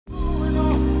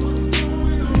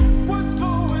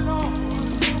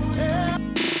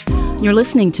You're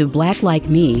listening to Black Like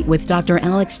Me with Dr.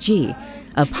 Alex G.,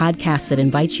 a podcast that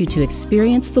invites you to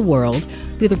experience the world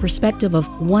through the perspective of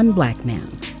one black man,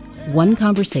 one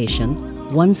conversation,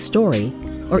 one story,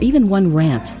 or even one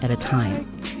rant at a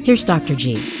time. Here's Dr.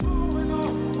 G.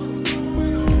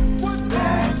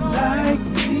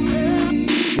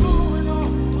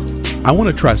 I want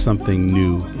to try something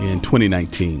new in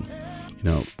 2019.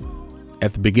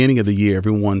 At the beginning of the year,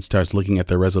 everyone starts looking at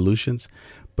their resolutions,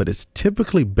 but it's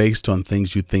typically based on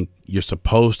things you think you're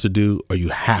supposed to do or you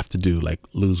have to do, like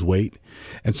lose weight.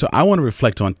 And so I want to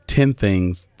reflect on 10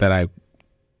 things that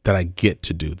I get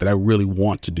to do, that I really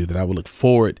want to do, that I will look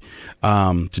forward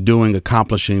to doing,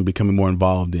 accomplishing, becoming more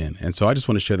involved in. And so I just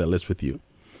want to share that list with you.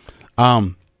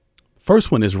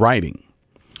 First one is writing.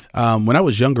 When I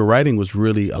was younger, writing was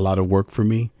really a lot of work for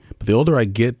me. But the older I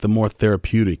get, the more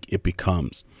therapeutic it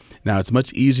becomes. Now, it's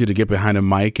much easier to get behind a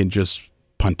mic and just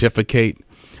pontificate.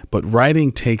 But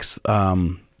writing takes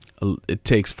finding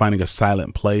a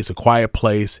silent place, a quiet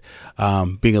place,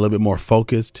 being a little bit more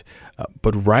focused.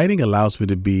 But writing allows me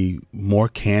to be more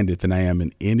candid than I am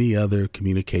in any other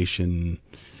communication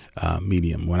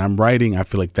medium. When I'm writing, I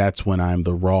feel like that's when I'm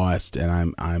the rawest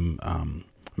and I'm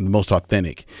the most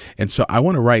authentic. And so I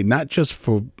want to write not just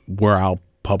for where I'll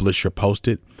publish or post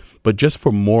it, but just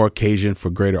for more occasion,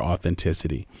 for greater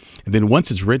authenticity. And then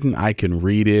once it's written, I can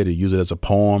read it or use it as a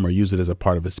poem or use it as a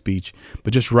part of a speech.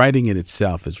 But just writing it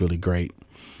itself is really great.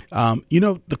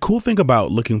 The cool thing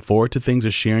about looking forward to things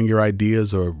or sharing your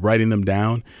ideas or writing them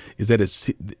down is that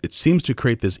it seems to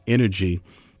create this energy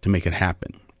to make it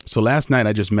happen. So last night,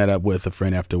 I just met up with a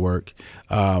friend after work,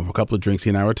 for a couple of drinks. He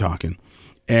and I were talking.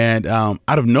 And out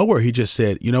of nowhere, he just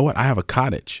said, you know what, I have a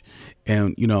cottage.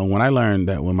 And, when I learned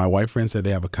that when my white friends said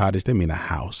they have a cottage, they mean a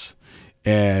house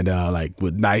and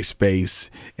with nice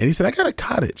space. And he said, I got a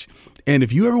cottage. And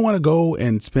if you ever want to go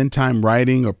and spend time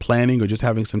writing or planning or just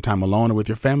having some time alone or with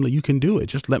your family, you can do it.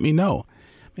 Just let me know.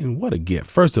 I mean, what a gift.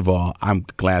 First of all, I'm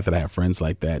glad that I have friends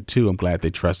like that, too. I'm glad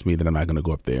they trust me that I'm not going to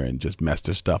go up there and just mess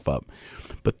their stuff up.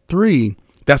 But 3,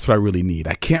 that's what I really need.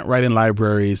 I can't write in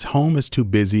libraries. Home is too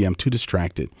busy. I'm too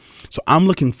distracted. So I'm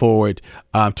looking forward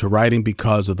to writing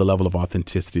because of the level of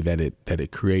authenticity that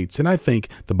it creates. And I think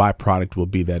the byproduct will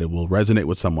be that it will resonate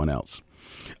with someone else.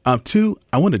 2,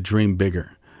 I want to dream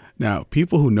bigger. Now,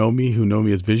 people who know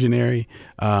me as visionary,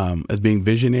 as being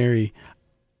visionary,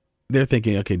 they're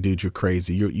thinking, okay, dude, you're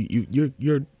crazy.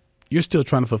 You're still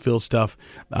trying to fulfill stuff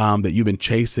that you've been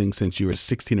chasing since you were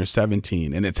 16 or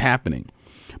 17, and it's happening.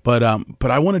 But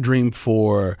I want to dream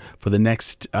for the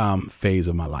next phase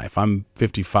of my life. I'm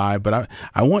 55, but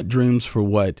I want dreams for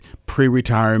what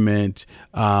pre-retirement,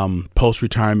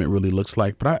 post-retirement really looks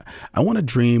like. But I want to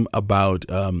dream about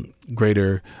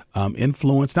greater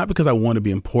influence, not because I want to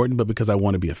be important, but because I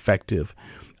want to be effective.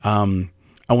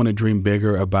 I want to dream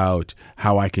bigger about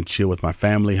how I can chill with my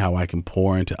family, how I can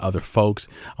pour into other folks.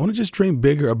 I want to just dream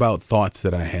bigger about thoughts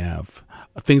that I have,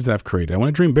 things that I've created. I want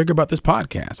to dream bigger about this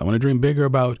podcast. I want to dream bigger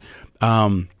about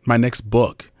my next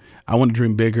book. I want to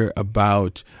dream bigger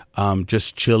about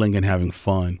just chilling and having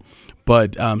fun.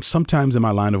 But sometimes in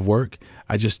my line of work,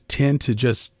 I just tend to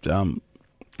just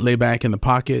lay back in the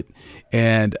pocket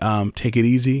and take it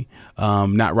easy,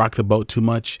 not rock the boat too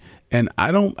much. And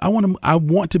I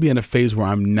want to be in a phase where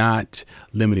I'm not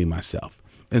limiting myself.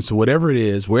 And so wherever it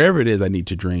is I need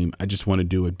to dream, I just want to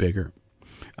do it bigger.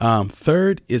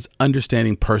 3rd is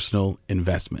understanding personal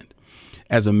investment.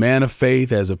 As a man of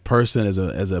faith, as a person, as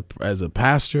a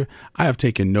pastor, I have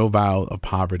taken no vow of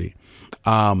poverty.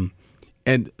 And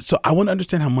so I want to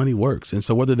understand how money works. And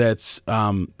so whether that's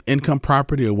income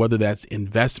property or whether that's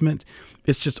investment,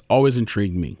 it's just always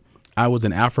intrigued me. I was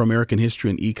an Afro-American history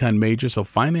and econ major, so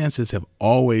finances have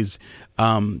always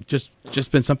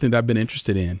just been something that I've been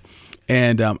interested in.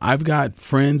 And I've got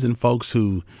friends and folks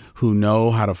who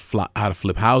know how to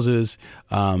flip houses.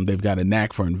 They've got a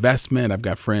knack for investment. I've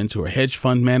got friends who are hedge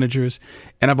fund managers,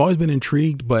 and I've always been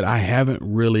intrigued, but I haven't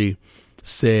really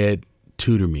said,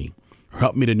 tutor me or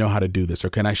help me to know how to do this, or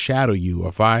can I shadow you? Or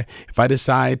if I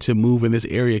decide to move in this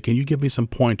area, can you give me some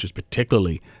pointers,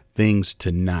 particularly things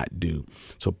to not do?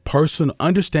 So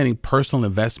understanding personal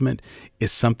investment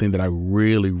is something that I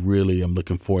really, really am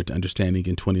looking forward to understanding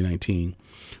in 2019.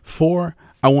 4,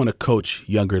 I want to coach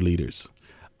younger leaders.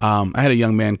 I had a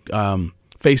young man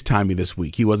FaceTime me this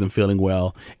week. He wasn't feeling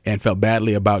well and felt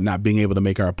badly about not being able to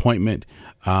make our appointment.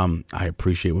 I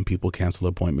appreciate when people cancel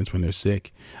appointments when they're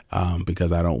sick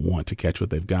because I don't want to catch what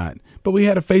they've got. But we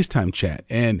had a FaceTime chat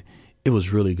and it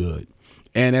was really good.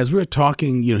 And as we were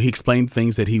talking, he explained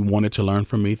things that he wanted to learn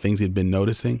from me, things he'd been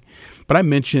noticing. But I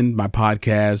mentioned my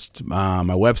podcast,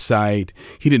 my website.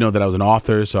 He didn't know that I was an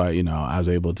author, so I was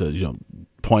able to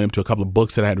point him to a couple of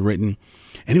books that I had written.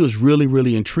 And he was really,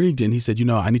 really intrigued. And he said,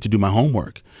 I need to do my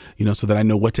homework, so that I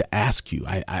know what to ask you.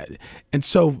 And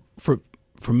so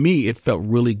for me, it felt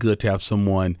really good to have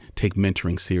someone take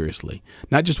mentoring seriously,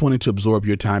 not just wanting to absorb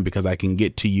your time because I can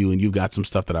get to you and you've got some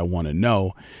stuff that I want to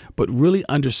know, but really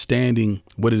understanding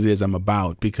what it is I'm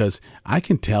about, because I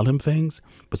can tell him things,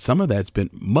 but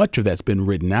much of that's been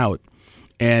written out.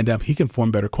 And he can form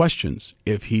better questions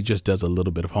if he just does a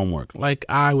little bit of homework, like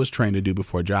I was trained to do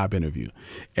before a job interview.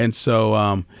 And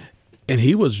so, and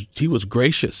he was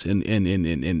gracious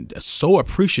and so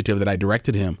appreciative that I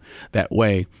directed him that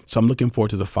way. So I'm looking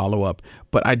forward to the follow up.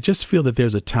 But I just feel that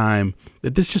this is time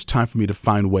for me to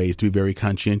find ways to be very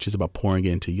conscientious about pouring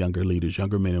into younger leaders,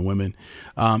 younger men and women.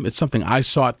 It's something I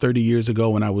sought 30 years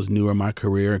ago when I was newer in my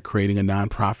career, creating a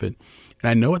nonprofit. And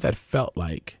I know what that felt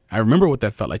like. I remember what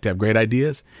that felt like to have great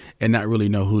ideas and not really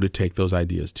know who to take those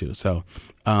ideas to. So,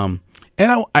 and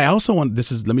I also want,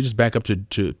 let me just back up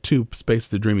to two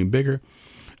spaces of dreaming bigger.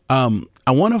 I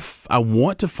want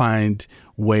to find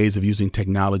ways of using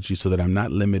technology so that I'm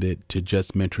not limited to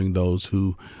just mentoring those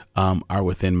who are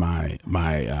within my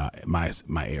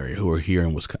area, who are here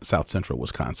in South Central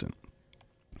Wisconsin.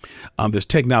 There's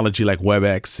technology like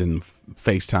WebEx and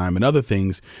FaceTime and other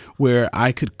things where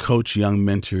I could coach young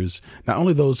mentors, not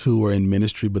only those who are in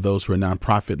ministry, but those who are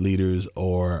nonprofit leaders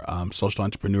or social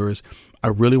entrepreneurs. I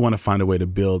really want to find a way to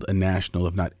build a national,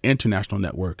 if not international,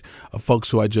 network of folks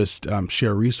who I just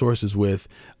share resources with.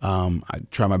 I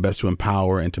try my best to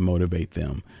empower and to motivate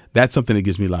them. That's something that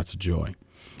gives me lots of joy,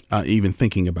 even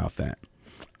thinking about that.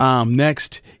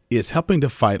 Next is helping to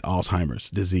fight Alzheimer's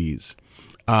disease.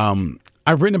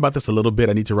 I've written about this a little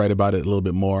bit. I need to write about it a little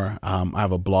bit more. I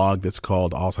have a blog that's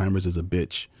called Alzheimer's is a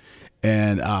Bitch.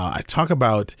 And I talk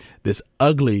about this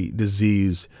ugly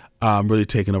disease really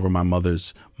taking over my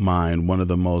mother's mind, one of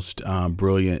the most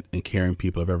brilliant and caring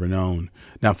people I've ever known.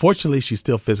 Now, fortunately, she's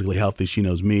still physically healthy. She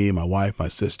knows me, my wife, my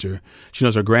sister. She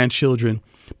knows her grandchildren,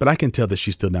 but I can tell that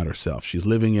she's still not herself. She's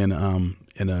living in a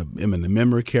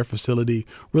memory care facility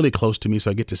really close to me, so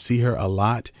I get to see her a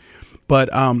lot.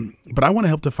 But I want to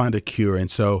help to find a cure. And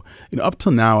so, up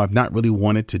till now, I've not really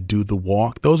wanted to do the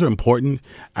walk. Those are important.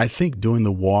 I think doing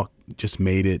the walk just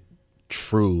made it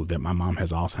true that my mom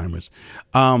has Alzheimer's.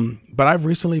 But I've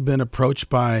recently been approached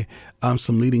by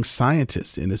some leading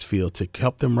scientists in this field to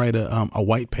help them write a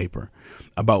white paper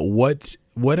about what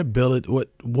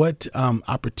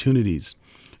opportunities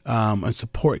and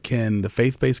support can the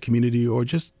faith-based community or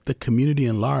just the community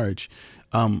in large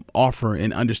offer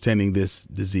in understanding this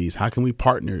disease. How can we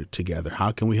partner together?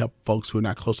 How can we help folks who are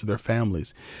not close to their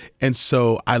families? And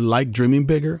so I like dreaming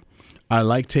bigger. I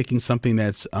like taking something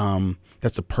that's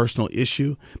a personal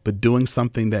issue, but doing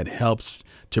something that helps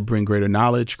to bring greater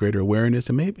knowledge, greater awareness,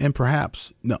 and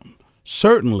perhaps,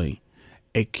 certainly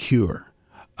a cure.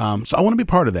 So I want to be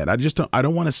part of that. I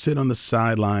don't want to sit on the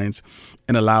sidelines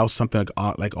and allow something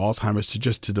like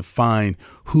Alzheimer's to define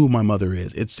who my mother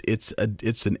is. It's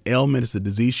an ailment. It's a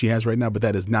disease she has right now, but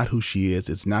that is not who she is.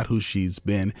 It's not who she's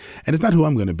been, and it's not who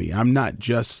I'm going to be. I'm not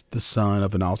just the son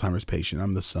of an Alzheimer's patient.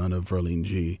 I'm the son of Verlene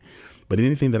G. But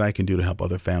anything that I can do to help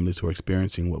other families who are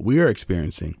experiencing what we are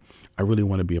experiencing, I really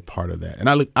want to be a part of that. And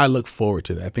I look forward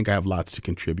to that. I think I have lots to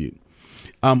contribute.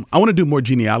 I want to do more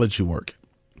genealogy work.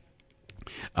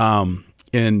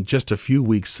 In just a few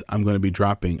weeks, I'm going to be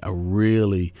dropping a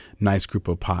really nice group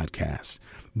of podcasts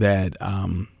that,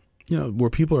 where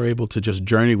people are able to just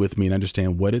journey with me and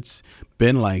understand what it's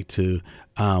been like to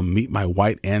meet my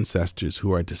white ancestors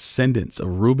who are descendants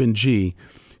of Reuben G.,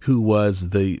 who was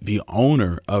the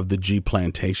owner of the G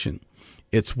plantation.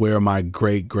 It's where my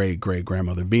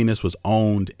great-great-great-grandmother Venus was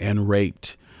owned and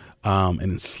raped and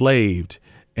enslaved.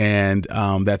 And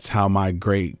that's how my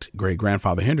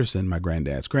great-great-grandfather Henderson, my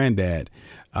granddad's granddad,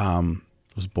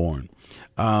 was born.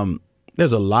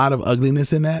 There's a lot of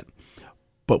ugliness in that.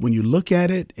 But when you look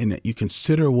at it and you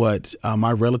consider what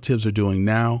my relatives are doing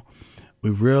now,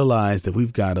 we realize that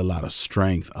we've got a lot of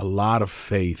strength, a lot of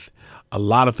faith, a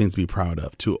lot of things to be proud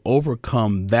of. To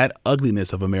overcome that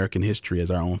ugliness of American history as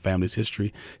our own family's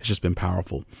history has just been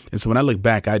powerful. And so when I look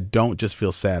back, I don't just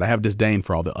feel sad. I have disdain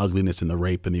for all the ugliness and the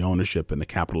rape and the ownership and the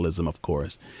capitalism, of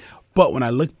course. But when I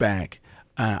look back,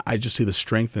 I just see the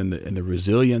strength and the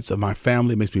resilience of my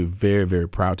family. It makes me very, very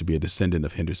proud to be a descendant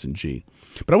of Henderson G.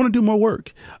 But I want to do more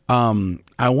work.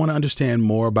 I want to understand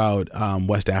more about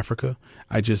West Africa.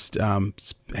 I just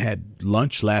had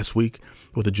lunch last week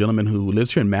with a gentleman who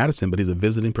lives here in Madison, but he's a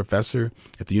visiting professor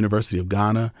at the University of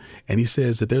Ghana. And he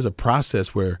says that there's a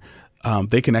process where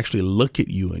they can actually look at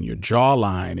you and your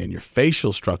jawline and your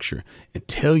facial structure and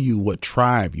tell you what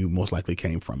tribe you most likely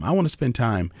came from. I want to spend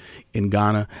time in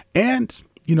Ghana. And,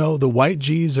 you know, the white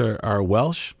G's are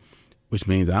Welsh, which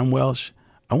means I'm Welsh.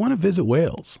 I want to visit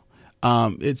Wales.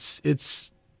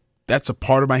 That's a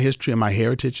part of my history and my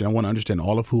heritage, and I want to understand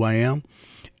all of who I am.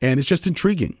 And it's just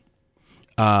intriguing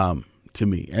to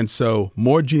me. And so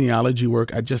more genealogy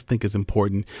work I just think is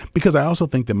important, because I also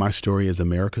think that my story is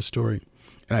America's story.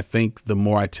 And I think the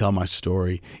more I tell my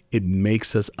story, it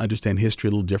makes us understand history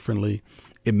a little differently.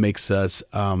 It makes us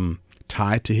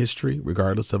tied to history,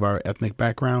 regardless of our ethnic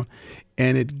background.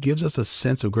 And it gives us a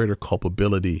sense of greater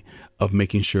culpability of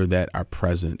making sure that our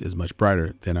present is much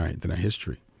brighter than our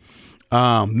history.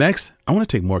 Next, I want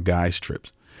to take more guys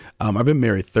trips. I've been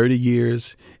married 30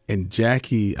 years, and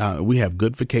Jackie, we have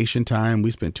good vacation time.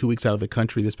 We spent 2 weeks out of the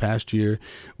country this past year.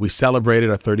 We celebrated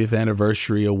our 30th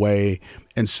anniversary away.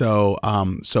 And so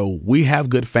we have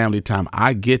good family time.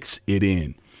 I gets it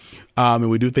in. And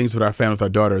we do things with our family, with our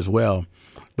daughter as well.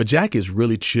 But Jackie is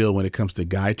really chill when it comes to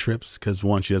guy trips, because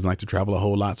one, she doesn't like to travel a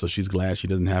whole lot. So she's glad she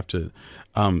doesn't have to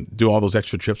do all those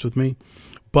extra trips with me.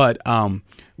 But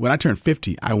when I turned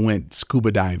 50, I went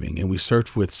scuba diving, and we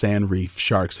surfed with sand reef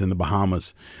sharks in the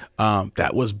Bahamas.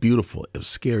 That was beautiful. It was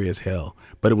scary as hell,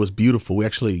 but it was beautiful. We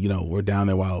actually, we're down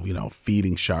there while,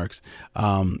 feeding sharks.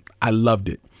 I loved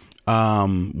it.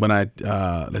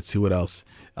 Let's see what else.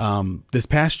 This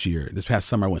past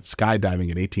summer, I went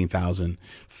skydiving at 18,000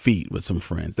 feet with some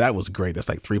friends. That was great. That's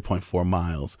like 3.4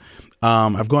 miles.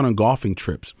 I've gone on golfing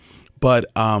trips. But,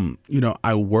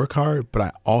 I work hard, but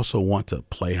I also want to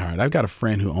play hard. I've got a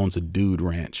friend who owns a dude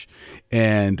ranch,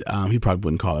 and he probably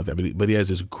wouldn't call it that, but he has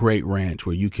this great ranch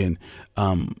where you can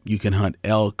hunt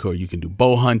elk, or you can do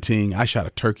bow hunting. I shot a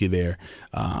turkey there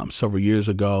several years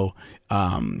ago.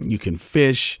 You can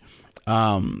fish.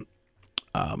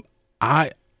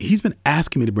 He's been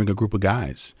asking me to bring a group of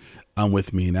guys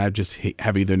with me, and I just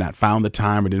have either not found the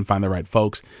time or didn't find the right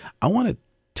folks. I want to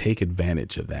take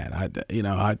advantage of that.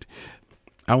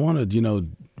 I want to,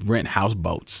 rent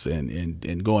houseboats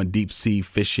and go on deep sea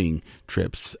fishing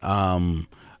trips. I want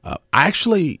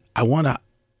to,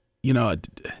 I'm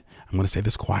going to say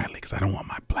this quietly because I don't want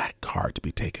my black card to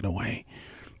be taken away,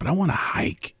 but I want to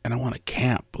hike and I want to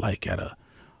camp like at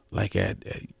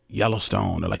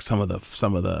Yellowstone, or like some of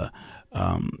the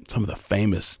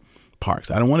famous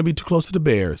parks. I don't want to be too close to the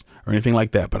bears or anything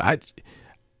like that, but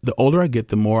the older I get,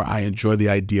 the more I enjoy the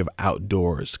idea of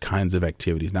outdoors kinds of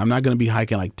activities. Now, I'm not going to be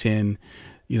hiking like 10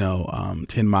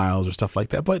 miles or stuff like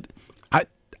that, but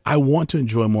I want to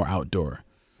enjoy more outdoor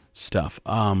stuff.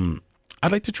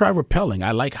 I'd like to try rappelling.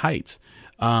 I like heights.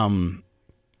 That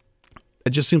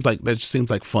just seems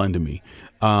like fun to me.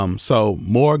 So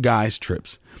more guys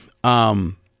trips.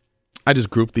 I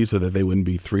just grouped these so that they wouldn't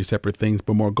be three separate things,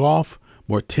 but more golf,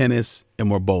 more tennis, and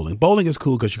more bowling. Bowling is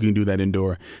cool because you can do that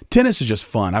indoor. Tennis is just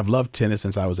fun. I've loved tennis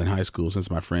since I was in high school,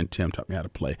 since my friend Tim taught me how to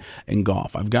play. And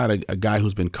golf, I've got a guy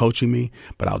who's been coaching me,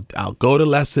 but I'll go to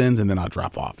lessons and then I'll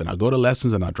drop off. And I'll go to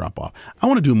lessons and I'll drop off. I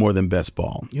want to do more than best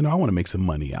ball. I want to make some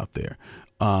money out there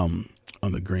on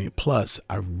the green. Plus,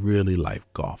 I really like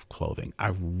golf clothing.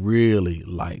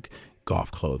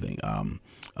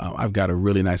 I've got a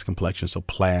really nice complexion, so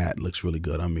plaid looks really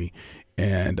good on me.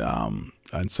 And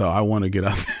so I want to get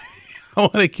out. I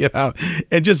want to get out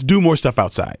and just do more stuff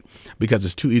outside, because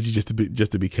it's too easy just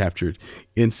to be captured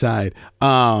inside.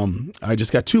 I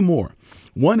just got two more.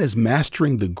 One is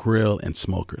mastering the grill and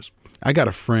smokers. I got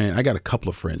a couple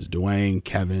of friends, Dwayne,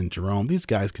 Kevin, Jerome. These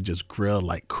guys could just grill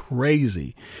like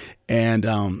crazy. And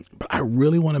but I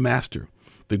really want to master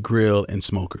the grill and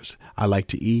smokers. I like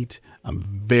to eat. I'm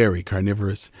very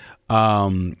carnivorous.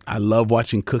 I love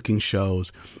watching cooking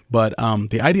shows, but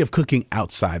the idea of cooking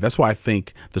outside, that's why I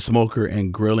think the smoker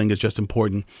and grilling is just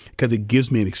important, because it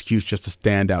gives me an excuse just to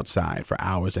stand outside for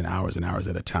hours and hours and hours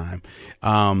at a time.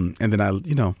 And then I,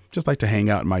 just like to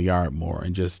hang out in my yard more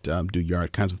and just do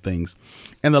yard kinds of things.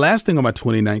 And the last thing on my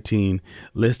 2019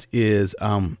 list is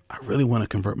I really want to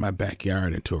convert my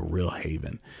backyard into a real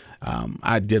haven.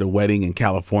 I did a wedding in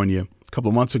California a couple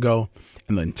of months ago,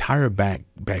 and the entire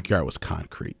backyard was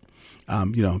concrete.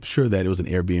 I'm sure that it was an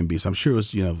Airbnb, so I'm sure it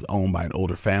was, owned by an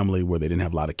older family where they didn't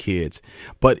have a lot of kids.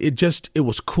 But it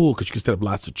was cool because you could set up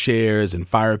lots of chairs and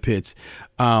fire pits.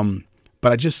 But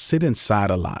I just sit inside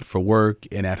a lot for work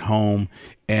and at home,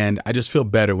 and I just feel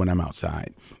better when I'm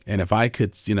outside. And if I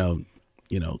could,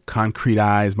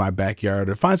 concretize my backyard,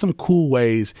 or find some cool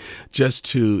ways just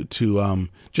to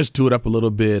just do it up a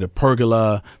little bit. A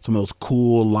pergola, some of those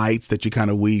cool lights that you kind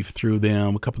of weave through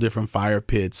them, a couple different fire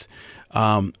pits.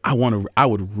 I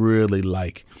would really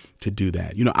like to do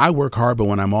that. I work hard, but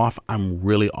when I'm off, I'm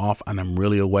really off and I'm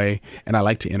really away, and I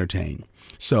like to entertain.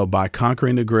 So by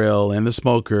conquering the grill and the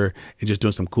smoker and just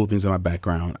doing some cool things in my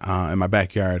background, in my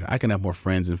backyard, I can have more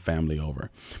friends and family over.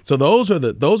 So those are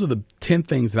the 10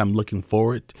 things that I'm looking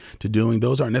forward to doing.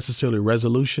 Those aren't necessarily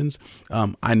resolutions.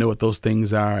 I know what those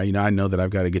things are. I know that I've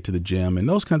got to get to the gym, and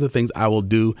those kinds of things I will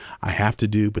do. I have to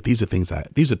do, but these are things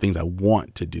I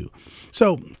want to do.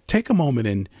 So take a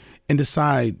moment and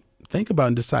decide. Think about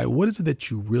and decide, what is it that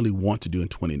you really want to do in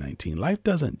 2019? Life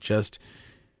doesn't just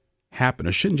happen,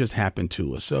 or shouldn't just happen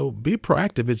to us. So be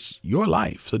proactive. It's your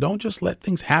life. So don't just let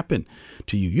things happen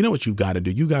to you. You know what you've got to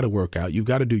do. You got to work out. You've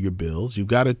got to do your bills. You've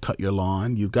got to cut your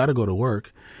lawn. You've got to go to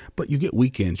work. But you get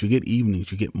weekends, you get evenings,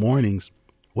 you get mornings.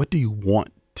 What do you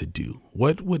want to do?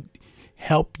 What would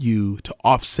help you to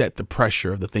offset the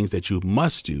pressure of the things that you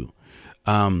must do?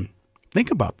 Think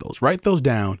about those, write those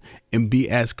down, and be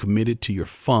as committed to your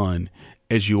fun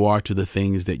as you are to the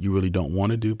things that you really don't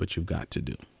want to do, but you've got to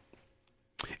do.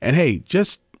 And hey,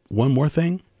 just one more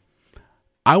thing.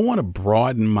 I want to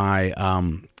broaden my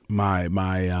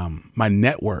my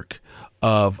network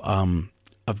of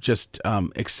just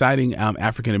exciting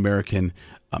African American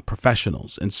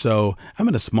professionals. And so I'm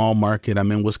in a small market.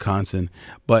 I'm in Wisconsin,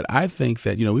 but I think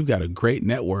that we've got a great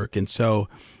network. And so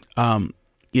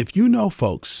if you know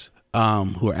folks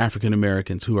who are African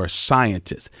Americans, who are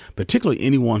scientists, particularly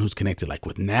anyone who's connected like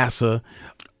with NASA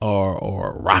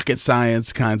or rocket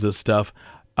science kinds of stuff,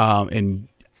 and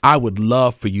I would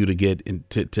love for you to get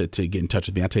to get in touch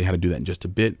with me. I'll tell you how to do that in just a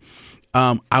bit.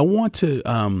 I want to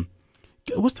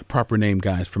what's the proper name,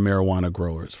 guys, for marijuana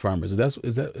growers, farmers?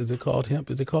 Is it called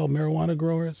hemp? Is it called marijuana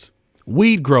growers?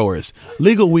 Weed growers,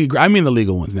 legal weed. I mean the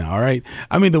legal ones now. All right.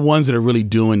 I mean the ones that are really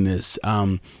doing this.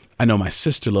 I know my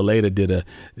sister Laleta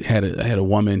had a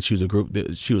woman. She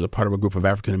was a part of a group of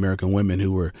African American women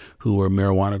who were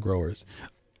marijuana growers,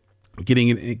 getting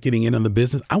in on the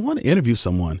business. I want to interview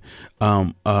someone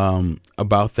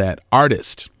about that.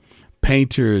 Artists,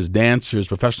 painters, dancers,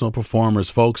 professional performers,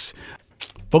 folks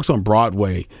on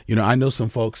Broadway. I know some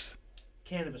folks.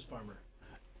 Cannabis farmer.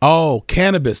 Oh,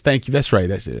 cannabis. Thank you. That's right.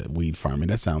 That's it. Weed farming.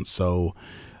 That sounds so.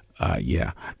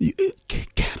 Yeah.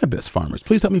 Cannabis farmers.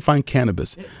 Please help me find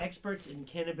cannabis. Experts in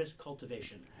cannabis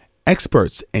cultivation.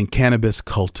 Experts in cannabis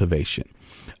cultivation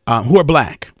who are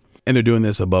Black, and they're doing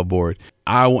this above board.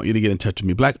 I want you to get in touch with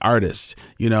me. Black artists.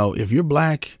 If you're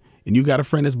Black and you got a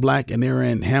friend that's Black and they're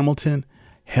in Hamilton,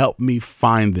 help me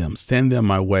find them. Send them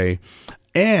my way.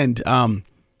 And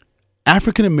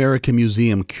African American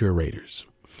museum curators.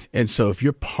 And so if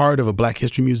you're part of a Black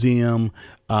History Museum,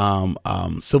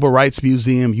 Civil Rights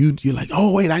Museum, you're like,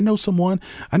 oh, wait, I know someone,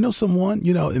 and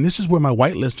this is where my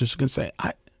white listeners can say,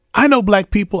 I know Black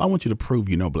people. I want you to prove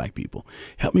you know Black people.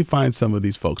 Help me find some of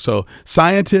these folks. So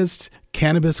scientists,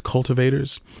 cannabis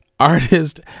cultivators,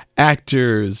 artists,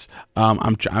 actors. I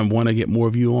want to get more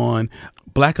of you on.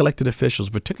 Black elected officials,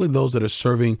 particularly those that are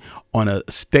serving on a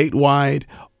statewide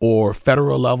or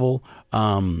federal level,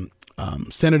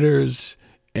 senators,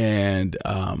 and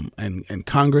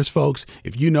Congress folks.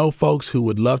 If you know folks who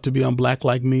would love to be on Black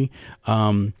Like Me,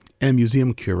 and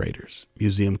museum curators.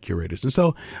 And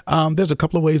so there's a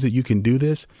couple of ways that you can do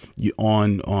this.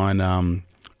 On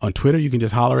Twitter, you can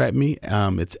just holler at me.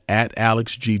 It's at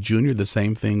Alex G Jr. The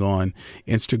same thing on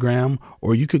Instagram,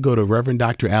 or you could go to Reverend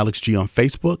Dr. Alex G on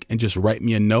Facebook and just write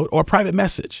me a note or a private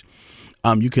message.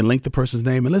 You can link the person's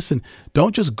name. And listen,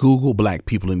 don't just Google Black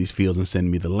people in these fields and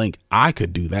send me the link. I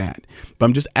could do that. But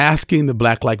I'm just asking the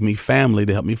Black Like Me family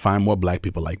to help me find more Black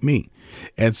people like me.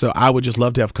 And so I would just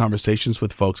love to have conversations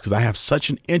with folks because I have such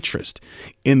an interest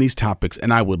in these topics,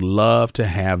 and I would love to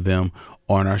have them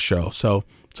on our show. So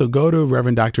go to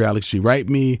Reverend Dr. Alex G. Write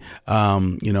me,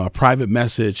 a private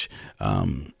message.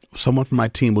 Someone from my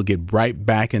team will get right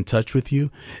back in touch with you.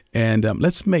 And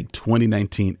let's make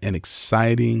 2019 an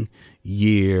exciting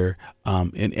year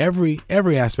in every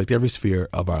aspect, every sphere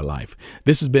of our life.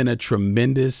 This has been a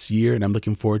tremendous year, and I'm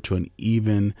looking forward to an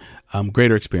even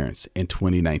greater experience in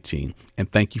 2019. And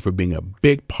thank you for being a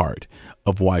big part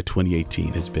of why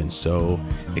 2018 has been so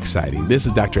exciting. This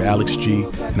is Dr. Alex G,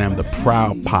 and I'm the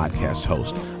proud podcast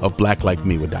host of Black Like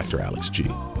Me with Dr. Alex G.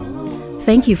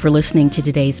 Thank you for listening to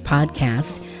today's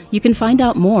podcast. You can find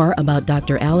out more about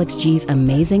Dr. Alex G's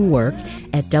amazing work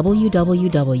at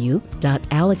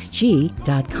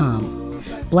www.alexg.com.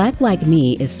 Black Like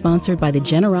Me is sponsored by the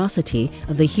generosity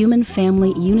of the Human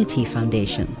Family Unity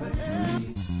Foundation.